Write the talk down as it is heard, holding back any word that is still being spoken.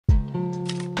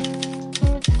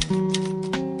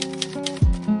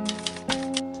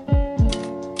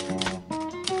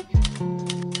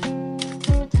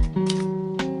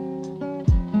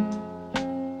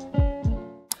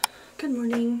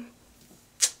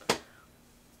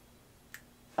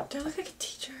Do I look like a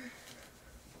teacher?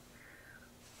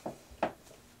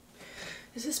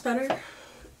 Is this better?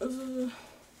 I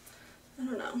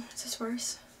don't know. Is this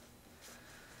worse?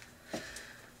 I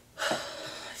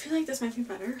feel like this might be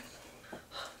better.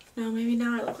 No, maybe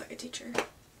now I look like a teacher.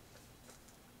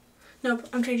 Nope,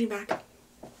 I'm changing back.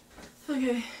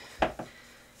 Okay.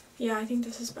 Yeah, I think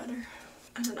this is better.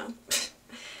 I don't know.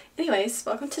 Anyways,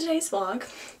 welcome to today's vlog.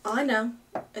 All I know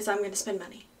is I'm going to spend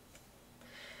money.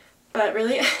 But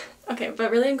really, okay, but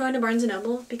really I'm going to Barnes &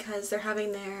 Noble because they're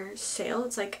having their sale.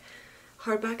 It's like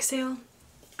hardback sale.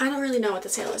 I don't really know what the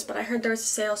sale is, but I heard there was a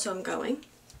sale, so I'm going.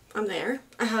 I'm there.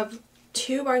 I have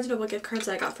 2 Barnes & Noble gift cards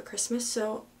that I got for Christmas,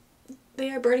 so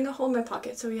they are burning a hole in my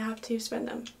pocket, so we have to spend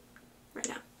them right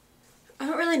now. I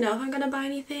don't really know if I'm going to buy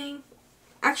anything.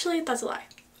 Actually, that's a lie.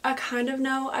 I kind of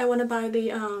know I want to buy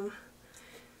the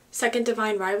second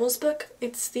Divine Rivals book.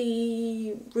 It's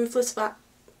the Ruthless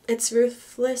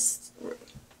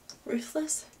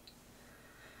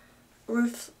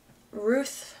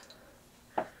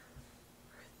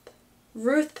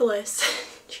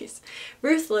jeez,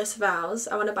 Ruthless Vows.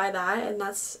 I want to buy that, and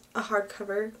that's a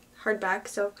hardback,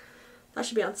 so that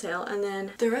should be on sale. And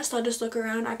then the rest I'll just look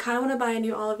around. I kind of want to buy a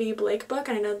new Olive E. Blake book,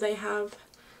 and I know they have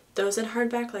those in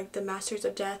hardback, like the Masters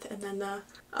of Death, and then the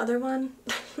other one,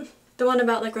 the one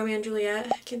about like Romeo and Juliet.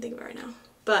 I can't think of it right now,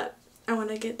 but I want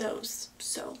to get those,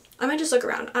 so I might just look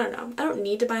around. I don't know. I don't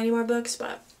need to buy any more books,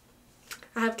 but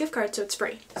I have gift cards, so it's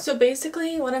free. So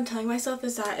basically what I'm telling myself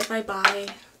is that if I buy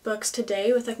books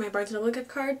today with like my Barnes & Noble gift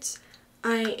cards,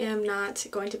 I am not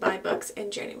going to buy books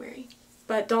in January.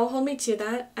 But don't hold me to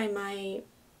that. I might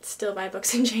still buy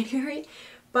books in January,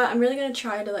 but I'm really going to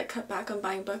try to like cut back on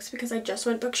buying books because I just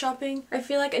went book shopping. I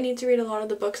feel like I need to read a lot of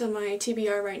the books on my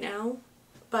TBR right now,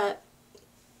 but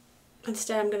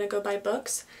instead I'm going to go buy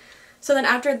books. So then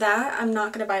after that, I'm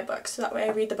not going to buy books, so that way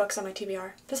I read the books on my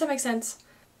TBR. Does that make sense?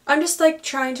 I'm just like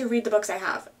trying to read the books I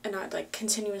have and not like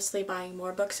continuously buying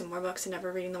more books and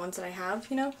never reading the ones that I have,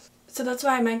 you know? So that's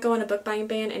why I might go on a book buying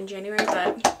ban in January,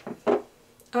 but I'm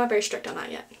not very strict on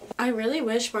that yet. I really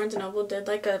wish Barnes & Noble did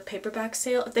like a paperback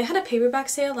sale. If they had a paperback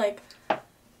sale, like,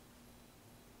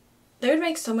 they would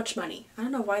make so much money. I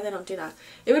don't know why they don't do that.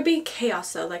 It would be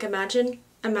chaos though. Like imagine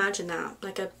that,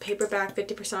 like a paperback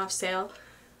 50% off sale.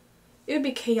 It would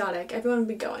be chaotic. Everyone would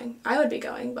be going. I would be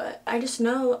going, but I just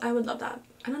know I would love that.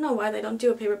 I don't know why they don't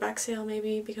do a paperback sale,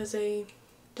 maybe because they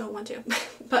don't want to.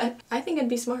 But I think it'd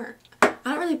be smart. I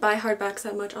don't really buy hardbacks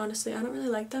that much, honestly. I don't really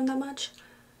like them that much.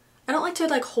 I don't like to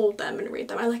like hold them and read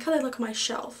them. I like how they look on my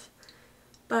shelf,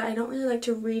 but I don't really like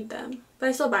to read them. But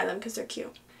I still buy them because they're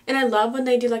cute. And I love when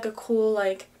they do like a cool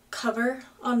like cover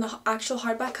on the actual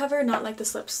hardback cover, not like the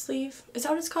slip sleeve. Is that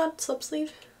what it's called? Slip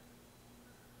sleeve?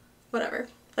 Whatever.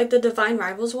 Like the Divine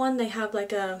Rivals one, they have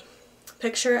like a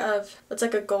picture of, it's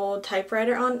like a gold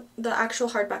typewriter on the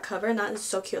actual hardback cover, and that is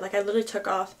so cute. Like I literally took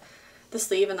off the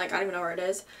sleeve and like I don't even know where it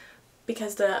is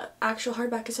because the actual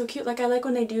hardback is so cute. Like I like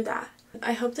when they do that.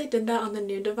 I hope they did that on the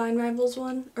new Divine Rivals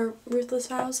one, or Ruthless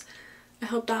Vows. I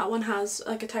hope that one has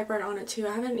like a typewriter on it too.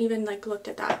 I haven't even like looked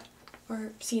at that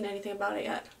or seen anything about it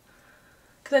yet,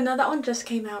 because I know that one just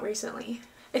came out recently.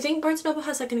 I think Barnes & Noble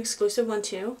has like an exclusive one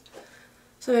too,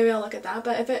 so maybe I'll look at that.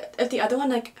 But if the other one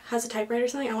like has a typewriter or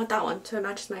something, I want that one so it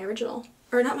matches my original.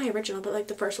 Or not my original, but like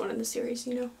the first one in the series,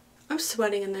 you know? I'm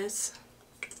sweating in this.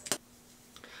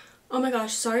 Oh my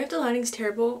gosh, sorry if the lighting's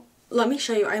terrible. Let me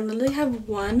show you. I literally have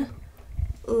one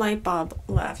light bulb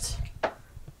left.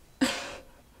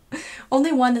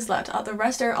 Only one is left. The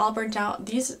rest are all burnt out.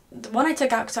 The one I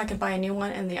took out so I could buy a new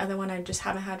one, and the other one I just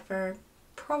haven't had for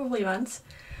probably months.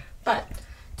 But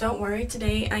don't worry,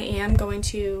 today I am going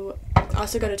to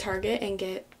also go to Target and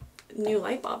get new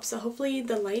light bulbs. So hopefully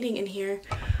the lighting in here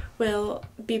will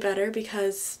be better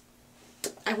because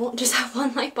I won't just have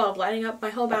one light bulb lighting up my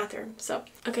whole bathroom. So,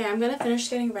 okay, I'm gonna finish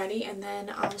getting ready and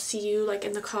then I'll see you like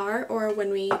in the car or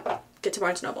when we get to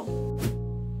Barnes & Noble.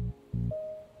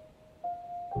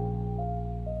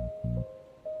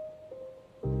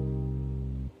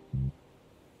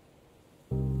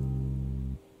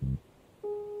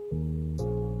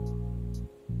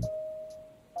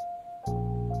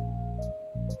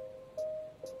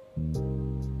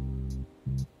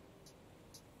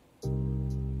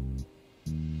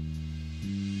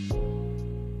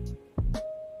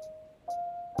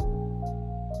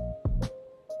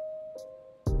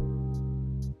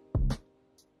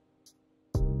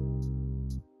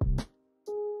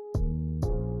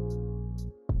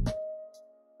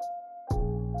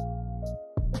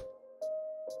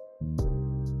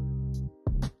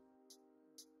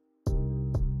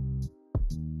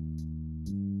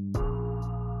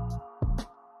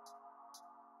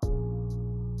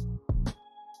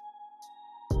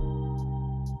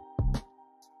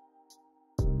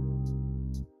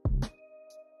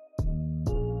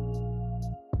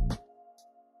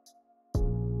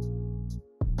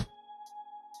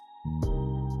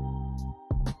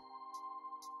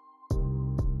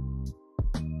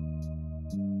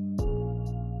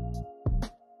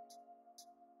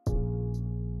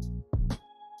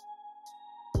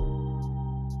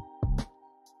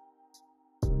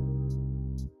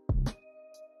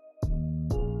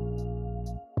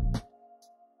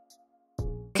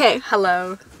 Okay.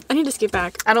 Hello. I need to skip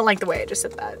back. I don't like the way I just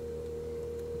said that.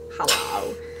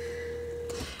 Hello.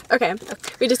 Okay.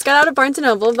 We just got out of Barnes &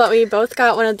 Noble, but we both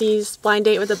got one of these blind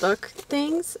date with a book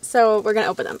things, so we're going to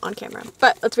open them on camera.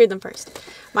 But let's read them first.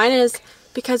 Mine is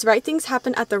Because Right Things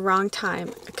Happen at the Wrong Time,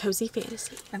 a cozy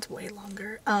fantasy. That's way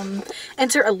longer.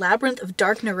 Enter a labyrinth of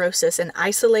dark neurosis, an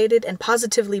isolated and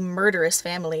positively murderous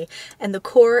family, and the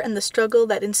core and the struggle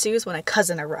that ensues when a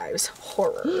cousin arrives.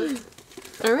 Horror.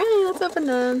 All right, let's open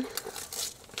them.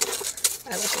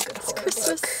 I like a good horror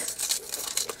Christmas. book.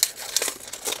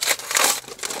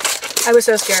 I was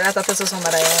so scared. I thought this was one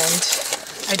that I owned.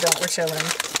 I don't. We're chilling.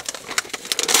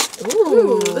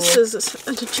 Ooh, this is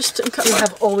an interesting cover. You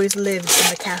have always lived in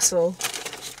the castle.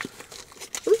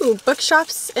 Ooh,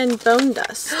 Bookshops and Bone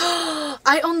Dust.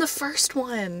 I own the first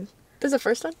one. This is the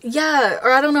first one? Yeah,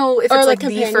 or I don't know if Or it's like the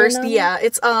companion first. novel? Yeah,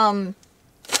 it's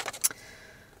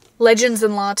Legends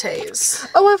and Lattes.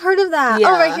 Oh, I've heard of that.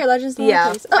 Oh, right here, Legends and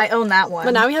Yeah, Lattes. Oh, I own that one.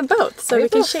 but now we have both, so We we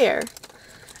have can both. share.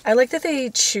 I like that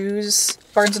they choose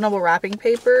Barnes & Noble wrapping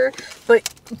paper, but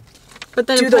But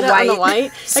then do put the it on the white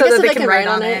white. so that they can write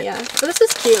on it. Yeah. But this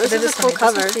is cute. This that is a cool funny.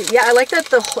 cover. This is cute. Yeah, I like that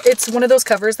it's one of those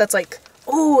covers that's like,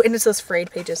 oh, and it's those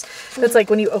frayed pages. That's like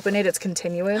when you open it, it's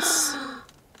continuous.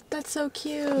 That's so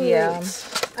cute. Yeah,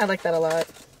 I like that a lot.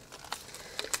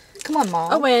 Come on,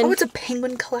 Mom. A win. Oh, it's a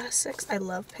Penguin Classics. I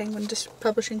love Penguin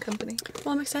Publishing Company.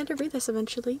 Well, I'm excited to read this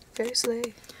eventually. Very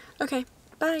slay. Okay,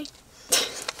 bye.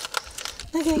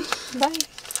 Okay, bye.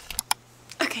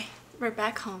 Okay, we're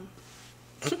back home.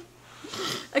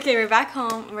 Okay, we're back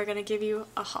home and we're gonna give you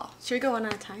a haul. Should we go one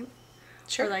at a time?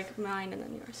 Sure. Or like mine and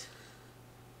then yours?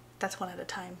 That's one at a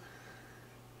time.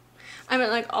 I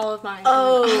meant like all of mine.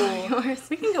 Oh. And then all of yours.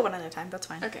 We can go one at a time. That's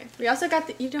fine. Okay. We also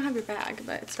got you don't have your bag,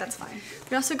 but That's fine.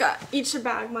 we also got each a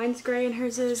bag. Mine's gray and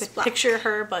hers is black. Picture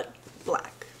her, but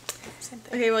black. Same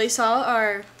thing. Okay, well you saw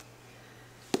our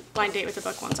blind date with the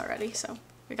book ones already, so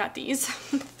we got these.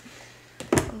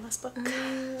 From this book.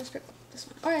 This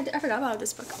one. Oh, I forgot about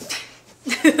this book.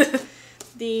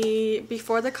 The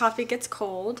Before the Coffee Gets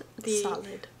Cold, the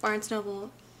Solid. Barnes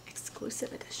Noble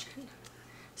exclusive edition.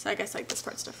 So I guess like this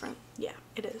part's different. Yeah,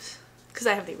 it is. Because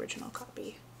I have the original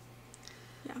copy.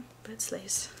 Yeah. But it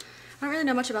slays. I don't really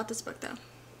know much about this book though.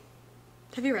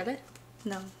 Have you read it?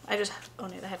 No, I just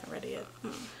own it. I haven't read it yet.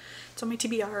 It's on my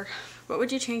TBR. What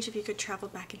would you change if you could travel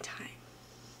back in time?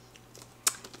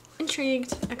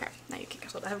 Intrigued. Okay, now you can go.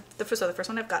 So the first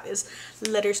one I've got is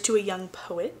Letters to a Young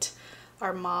Poet.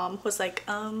 Our mom was like,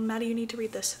 Maddie, you need to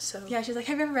read this. So Yeah, she's like,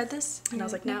 have you ever read this? And I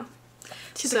was like, no.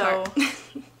 To the So cart.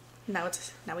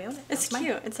 now we own it. It's Now mine.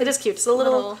 cute. It's It a is cute. It's a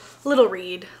little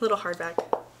read, little hardback.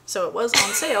 So it was on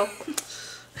sale.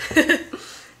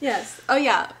 Yes. Oh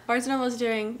yeah, Barnes & Noble was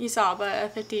doing, you saw, but a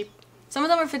 50, some of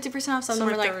them were 50% off, some of them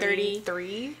were like 30.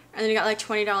 33. And then you got like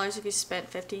 $20 if you spent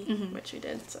 50, which we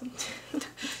did, so.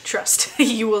 Trust.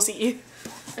 You will see.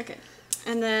 Okay.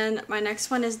 And then my next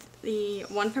one is the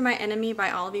One for My Enemy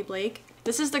by Olivia Blake.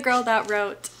 This is the girl that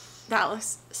wrote The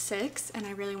Atlas Six, and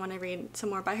I really want to read some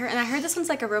more by her. And I heard this one's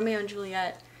like a Romeo and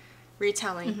Juliet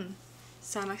retelling,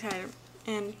 so I'm excited.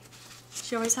 And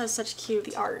she always has such cute,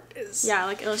 The art is yeah,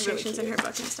 like illustrations really in her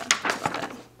book and stuff. I love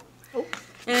it. Oh.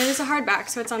 And it is a hardback,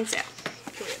 so it's on sale.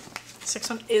 Period. This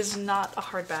one is not a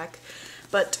hardback,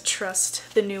 but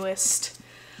trust the newest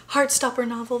Heartstopper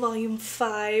novel, volume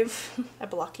 5. I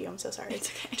block you, I'm so sorry. It's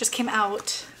okay. It just came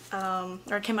out,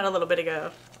 or it came out a little bit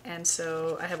ago, and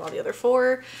so I have all the other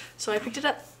 4, so I picked it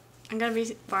up. I'm gonna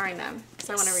be borrowing them because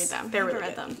I want to read them. They're I haven't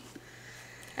really read good. them.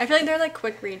 I feel like they're like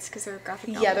quick reads because they're graphic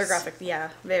novels. Yeah, they're graphic,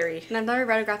 yeah, very. And I've never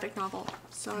read a graphic novel,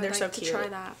 so I'd They're like so to cute. try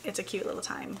that. It's a cute little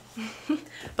time.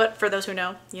 But for those who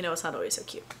know, you know it's not always so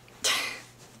cute.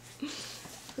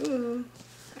 Ooh.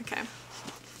 Okay.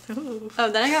 Ooh. Oh,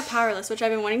 then I got Powerless, which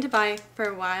I've been wanting to buy for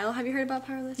a while. Have you heard about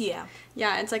Powerless? Yeah.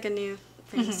 Yeah, it's like a new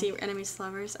fantasy enemies to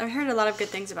lovers. I've heard a lot of good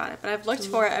things about it, but I've looked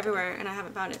for it everywhere and I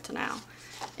haven't found it till now.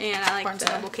 And I like Barnes &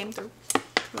 Noble came through.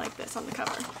 like this on the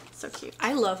cover. So cute.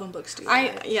 I love when books do I-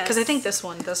 that. yes. Because I think this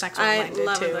next one I mine did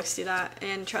love too. when books do that.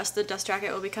 And trust the dust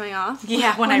jacket will be coming off.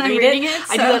 Yeah, when I I'm read reading it,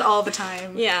 I do so- that all the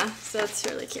time. Yeah, so it's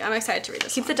really cute. I'm excited to read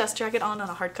this Keep the one. dust jacket on a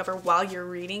hardcover while you're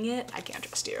reading it. I can't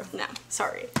trust you. No.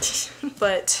 Sorry.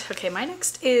 But, okay, my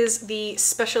next is the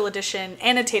special edition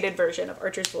annotated version of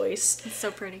Archer's Voice. It's so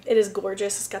pretty. It is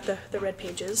gorgeous. It's got the red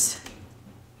pages.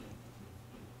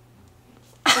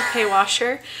 Okay,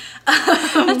 washer.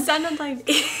 That sounded like...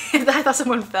 I thought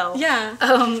someone fell. Yeah.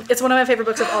 It's one of my favorite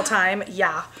books of all time.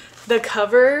 Yeah. The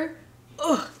cover,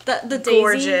 The daisy.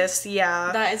 gorgeous.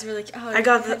 Yeah. That is really cute. Oh, I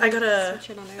got had I got the a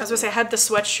sweatshirt on I was gonna say I had the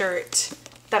sweatshirt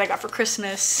that I got for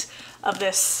Christmas of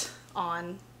this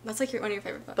on, That's like one of your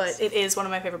favorite books. But it is one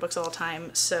of my favorite books of all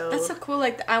time. So that's so cool.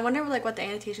 Like I wonder like what the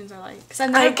annotations are like. Because I've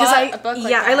never bought a book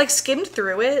like that. I like skimmed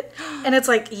through it, and it's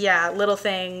like little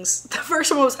things. The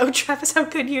first one was "Oh Travis, how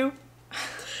could you?"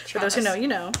 For those who know, you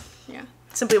know. Yeah.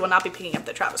 Simply will not be picking up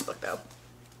the Travis book though.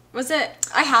 Was it?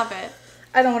 I have it.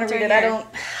 I don't want to read it.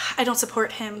 I don't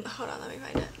support him. Hold on, let me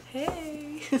find it.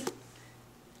 Hey.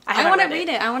 I want to read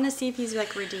it. I want to see if he's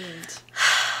like redeemed.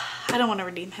 I don't want to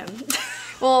redeem him.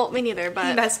 Well, me neither,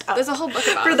 but there's a whole book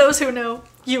about For him. those who know,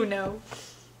 you know.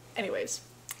 Anyways.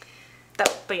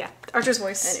 But yeah, Archer's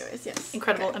Voice. Anyways, yes.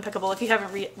 Incredible, impeccable. If you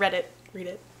haven't read it, read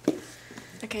it.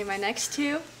 Okay, my next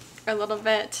two are a little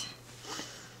bit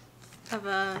of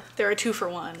a... There are 2 for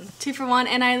 1. 2 for 1,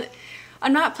 and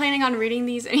I'm not planning on reading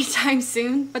these anytime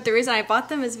soon, but the reason I bought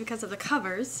them is because of the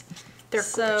covers. They're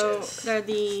gorgeous. They're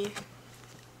the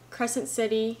Crescent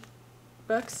City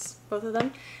books, both of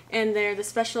them, and they're the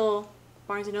special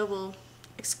Barnes & Noble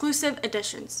exclusive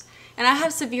editions. And I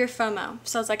have severe FOMO,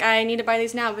 so I was like, I need to buy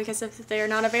these now because if they are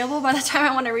not available by the time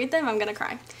I want to read them, I'm going to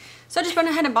cry. So I just went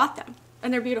ahead and bought them,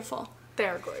 and they're beautiful. They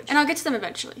are gorgeous. And I'll get to them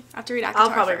eventually. I have to read ACOTAR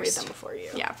I'll probably first. read them before you.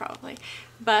 Yeah, probably.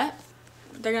 But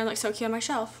they're going to look so cute on my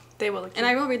shelf. They will look cute. And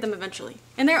I will read them eventually.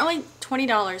 And they're only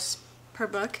 $20 per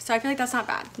book, so I feel like that's not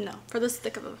bad. No. For this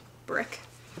thick of a brick.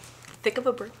 Thick of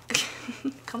a brick.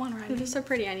 Come on, Ryan. They're so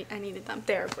pretty. I needed them.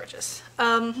 They are gorgeous.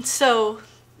 So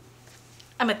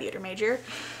I'm a theater major,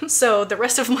 so the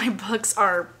rest of my books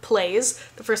are plays.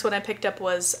 The first one I picked up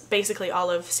was basically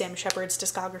all of Sam Shepard's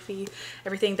discography,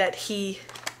 everything that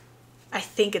I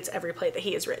think it's every play that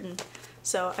he has written.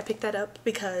 So I picked that up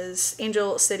because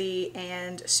Angel City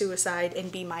and Suicide in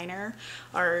B minor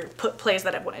are plays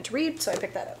that I've wanted to read, so I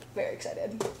picked that up. Very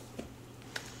excited.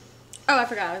 Oh, I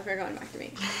forgot. We're going back to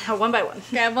me. One by one.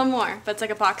 Okay, I have one more, but it's like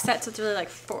a box set, so it's really like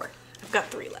 4. I've got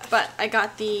 3 left. But I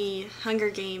got the Hunger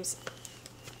Games.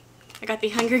 I got the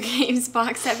Hunger Games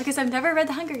box set because I've never read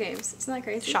the Hunger Games. Isn't that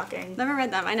crazy? Shocking. Never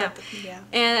read them. I know. Yeah.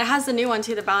 And it has the new one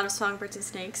too, The Ballad of Songbirds and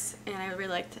Snakes, and I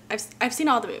really liked it. I've seen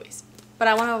all the movies, but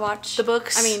I want to watch the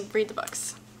books. I mean, read the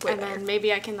books, Way and better. then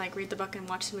maybe I can like read the book and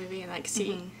watch the movie and like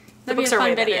see. The That'd books be a are fun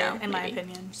way video, better, in my maybe.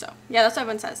 opinion. So yeah, that's what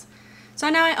everyone says. So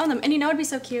now I own them, and you know what'd be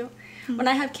so cute when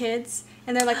I have kids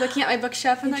and they're like looking at my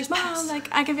bookshelf and like, Mom, like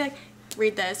I can be like,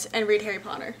 read this and read Harry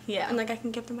Potter. Yeah. And like I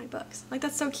can give them my books. Like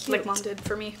that's so cute. Like Mom did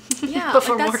for me. Yeah.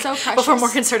 before like, that's so precious. Before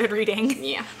Morgan started reading.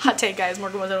 Yeah. Hot take, guys.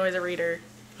 Morgan was always a reader.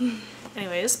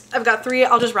 Anyways, I've got 3.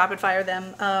 I'll just rapid fire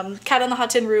them. Cat on the Hot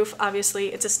Tin Roof,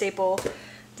 obviously, it's a staple.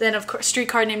 Then of course,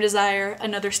 Streetcar Named Desire,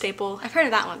 another staple. I've heard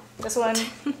of that one. This one,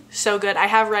 so good. I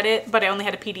have read it, but I only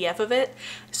had a PDF of it,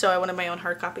 so I wanted my own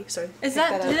hard copy. So Is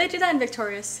that do they do that in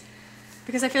Victorious?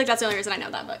 Because I feel like that's the only reason I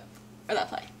know that book or that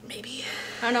play. Maybe.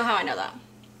 I don't know how I know that.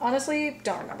 Honestly,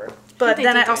 don't remember. But they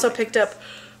then do I do also it. picked up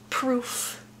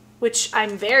Proof, which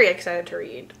I'm very excited to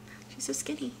read. She's so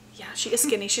skinny. Yeah, she is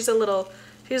skinny. She's a little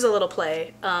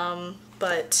play.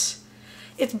 But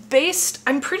it's based,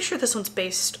 I'm pretty sure this one's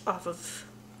based off of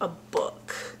a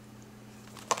book.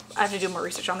 I have to do more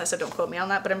research on this, so don't quote me on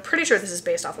that, but I'm pretty sure this is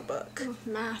based off a book. Oh,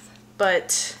 math.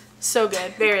 But so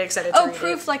good. Very excited to read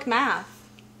Proof it. like math.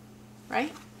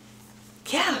 Right?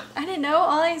 Yeah. I didn't know.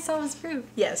 All I saw was proof.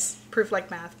 Yes, proof like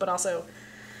math, but also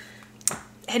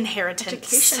inheritance.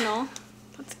 Educational.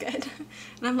 That's good.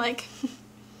 And I'm like,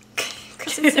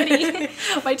 Crescent City.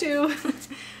 My too.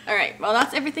 Alright, well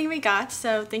that's everything we got.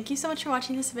 So thank you so much for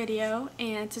watching this video.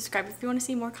 And subscribe if you want to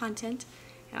see more content.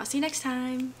 And I'll see you next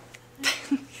time.